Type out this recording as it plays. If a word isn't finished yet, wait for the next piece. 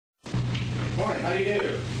Morning. How do you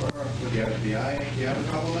do? With the FBI, you have a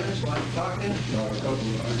couple minutes? Want to talk in? No, a couple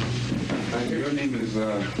of your name is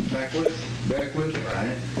Beckwith? Beckwith?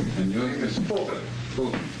 Right. And your name is Fulton.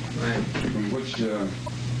 Fulton. Right. From which,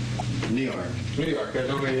 New York. New York.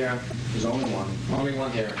 There's only There's only one.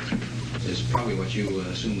 one here. It's probably what you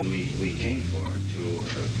assumed we came for, to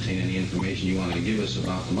obtain any information you wanted to give us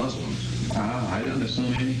about the Muslims. I didn't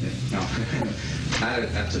assume anything. No.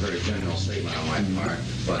 That's a very general statement on my part,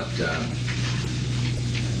 but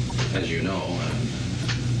as you know,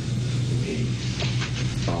 we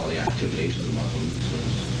follow the activities of the Muslims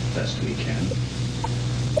as best we can.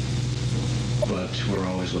 But we're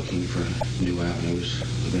always looking for new avenues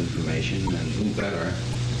of information, and who better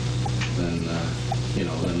than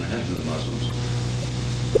than the heads of the Muslims.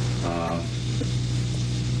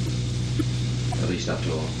 At least up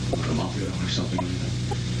to a month ago or something like that.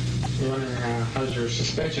 You're wondering how's your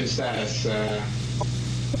suspension status?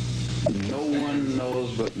 No one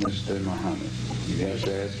knows but Mr. Muhammad. You have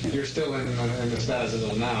to ask him. You're still in the status as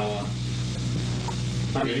of now.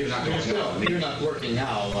 I mean, you're not working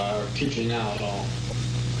now or teaching now at all.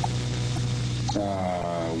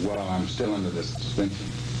 Well, I'm still under the suspension.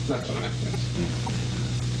 That's what I meant.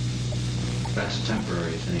 That's a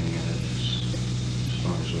temporary thing, as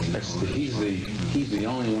far as we know. He's the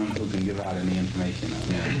only one who can give out any information on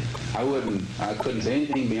that. Yeah. I couldn't say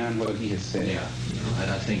anything beyond what he has said. Yeah.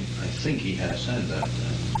 And I think he has said that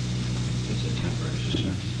it's a temporary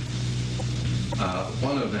suspension.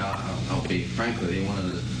 I'll be frank with you,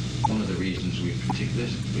 one of the reasons we picked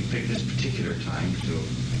this particular time to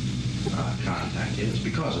contact you is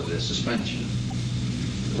because of this suspension.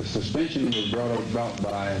 The suspension was brought about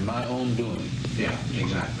by my own doing. Yeah,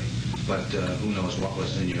 exactly. But who knows what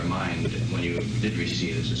was in your mind when you did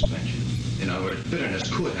receive the suspension. In other words, bitterness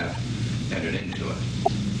could have entered into it.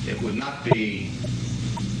 It would not be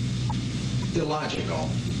illogical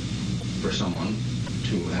for someone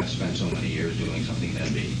to have spent so many years doing something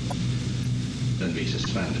then be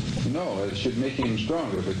suspended. No, it should make him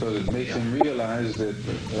stronger because it makes him realize that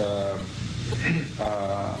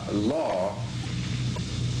law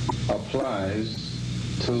applies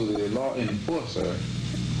to the law enforcer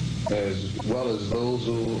as well as those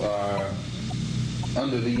who are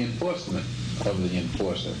under the enforcement of the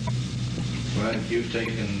enforcer. Well, you've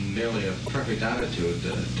taken nearly a perfect attitude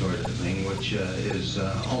toward the thing, which is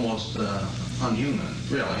almost unhuman,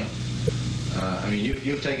 really. I mean,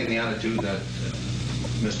 you've taken the attitude that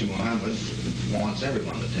Mr. Muhammad wants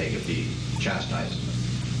everyone to take if he chastises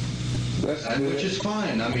them. Which is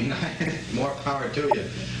fine. I mean, more power to you.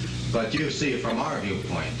 But you see from our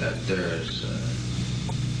viewpoint that there's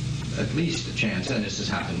at least a chance, and this has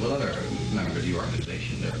happened with other members of the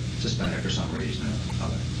organization, they're suspended for some reason or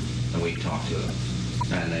other. And we talk to them,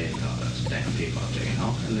 and they, that's damn people out there,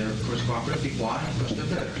 and they're, of course, cooperative. Why? Because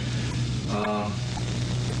they're better.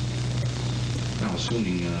 Now,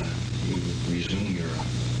 assuming you resume your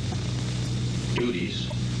duties,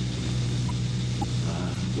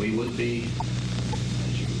 we would be,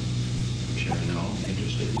 as you I'm sure know,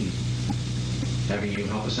 interested in having you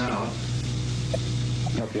help us out.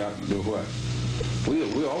 Help you out to do what?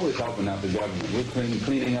 We're always helping out the government. We're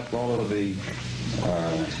cleaning up all of the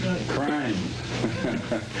crime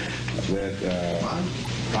that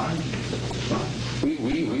Fine.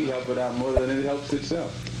 we help it out more than it helps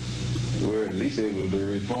itself. We're at least able to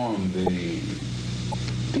reform the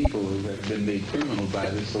people who have been made criminal by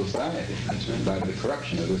this society, by the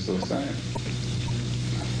corruption of this society.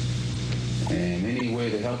 And any way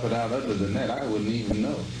to help it out other than that, I wouldn't even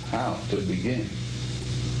know how to begin.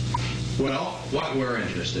 Well, what we're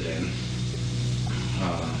interested in,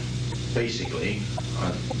 basically,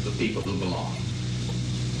 are the people who belong,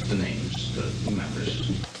 the names, the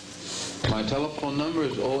members. My telephone number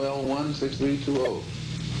is OL16320.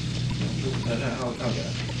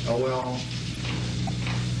 OL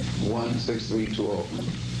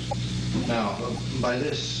 16320. Now, by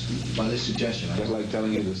this suggestion, Just like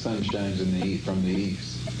telling you the sun shines from the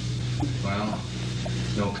east. well,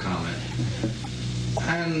 no comment.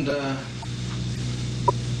 And the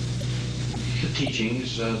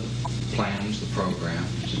teachings, plans, the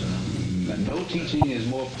programs. No teaching is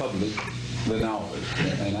more public than ours,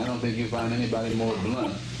 and I don't think you find anybody more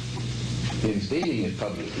blunt in stating it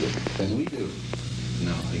publicly than we do.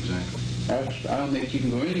 No, exactly. I don't think you can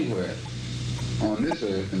go anywhere on this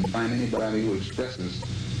earth and find anybody who expresses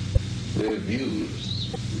their views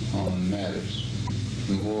on matters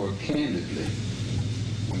more candidly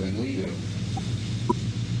than we do.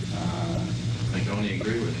 I can only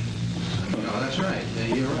agree with you. No, that's right.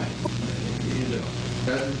 You're right. You do.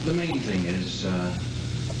 The main thing is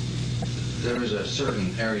there is a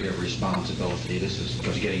certain area of responsibility. This is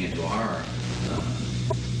because getting into our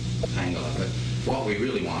angle of it. What we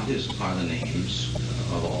really want are the names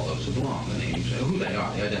of all those who belong, the names, who they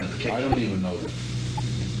are, the identification. I don't even know them.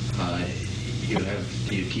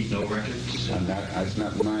 Do you keep no records? That's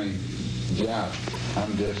not my job.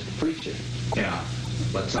 I'm just a preacher. Yeah,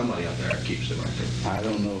 but somebody up there keeps the record. I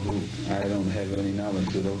don't know who. I don't have any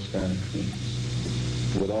knowledge of those kind of things.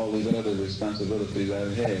 With all these other responsibilities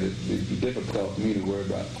I've had, it'd be difficult for me to worry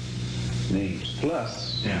about names.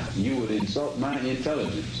 Plus, you would insult my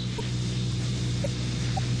intelligence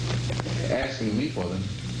asking me for them.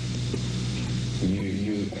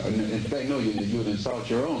 In fact, no, you would insult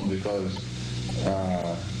your own, because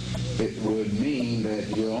it would mean that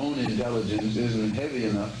your own intelligence isn't heavy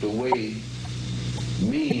enough to weigh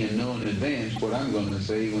me and know in advance what I'm going to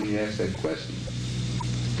say when you ask that question.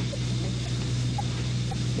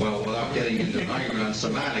 Well, without getting into an argument on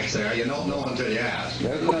semantics there, you don't know until you ask.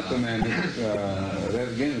 That's not semantics. That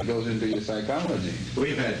again goes into your psychology.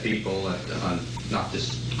 We've had people, not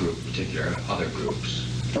this group in particular, other groups,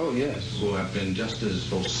 oh yes, who have been just as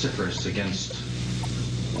vociferous against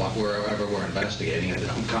whatever we're investigating.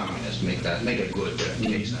 Communists, make a good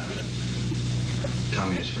case out of it.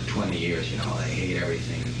 Communists for 20 years, they hate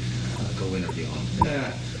everything. Go interview them.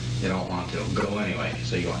 You don't want to. Go anyway.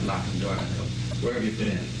 So you go and knock on the door and go, where have you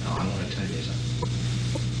been? Oh, I want to tell you something.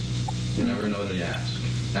 You never know till you ask.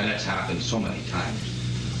 And that's happened so many times.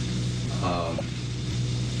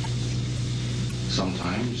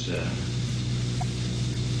 Sometimes the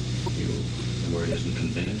word isn't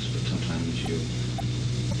convinced, but sometimes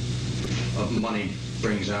money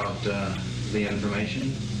brings out the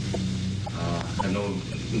information. I have no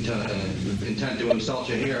intent to insult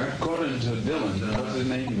you here. According to Dillon, what's his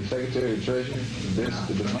name, the Secretary of Treasury,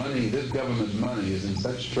 this government's money is in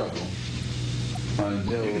such trouble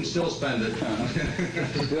until... You can still spend it.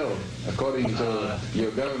 Still, according to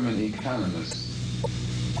your government economists,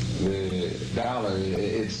 the dollar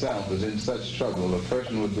itself is in such trouble, a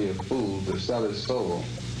person would be a fool to sell his soul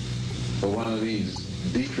for one of these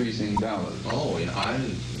decreasing dollars. Oh, yeah, I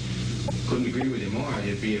couldn't agree with you more.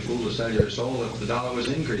 You'd be a fool to sell your soul if the dollar was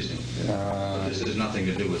increasing. But this has nothing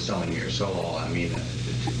to do with selling your soul. I mean,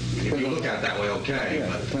 if you look at it that way, okay. Yeah,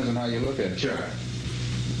 but depends on how you look at it. Sure.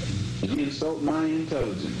 You insult my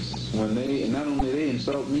intelligence when not only they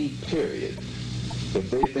insult me, period, if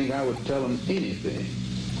they think I would tell them anything.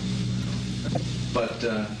 But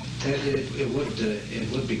it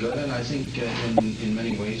would be good, and I think in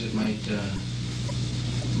many ways it might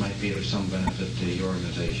be of some benefit to your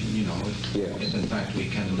organization. If in fact we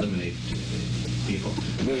can eliminate people.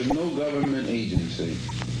 There's no government agency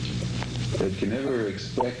that can ever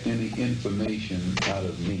expect any information out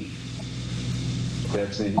of me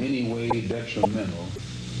that's in any way detrimental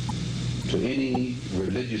to any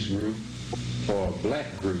religious group or a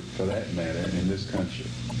black group, for that matter, in this country.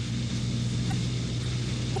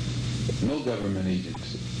 No government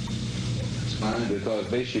agency. That's fine. Because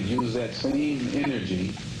they should use that same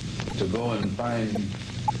energy to go and find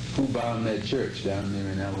who bombed that church down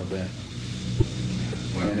there in Alabama.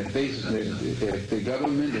 Well, and if these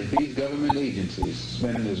government agencies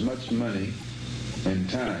spending as much money and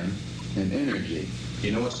time and energy.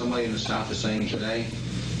 You know what somebody in the South is saying today?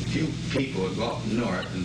 Few people would go up north and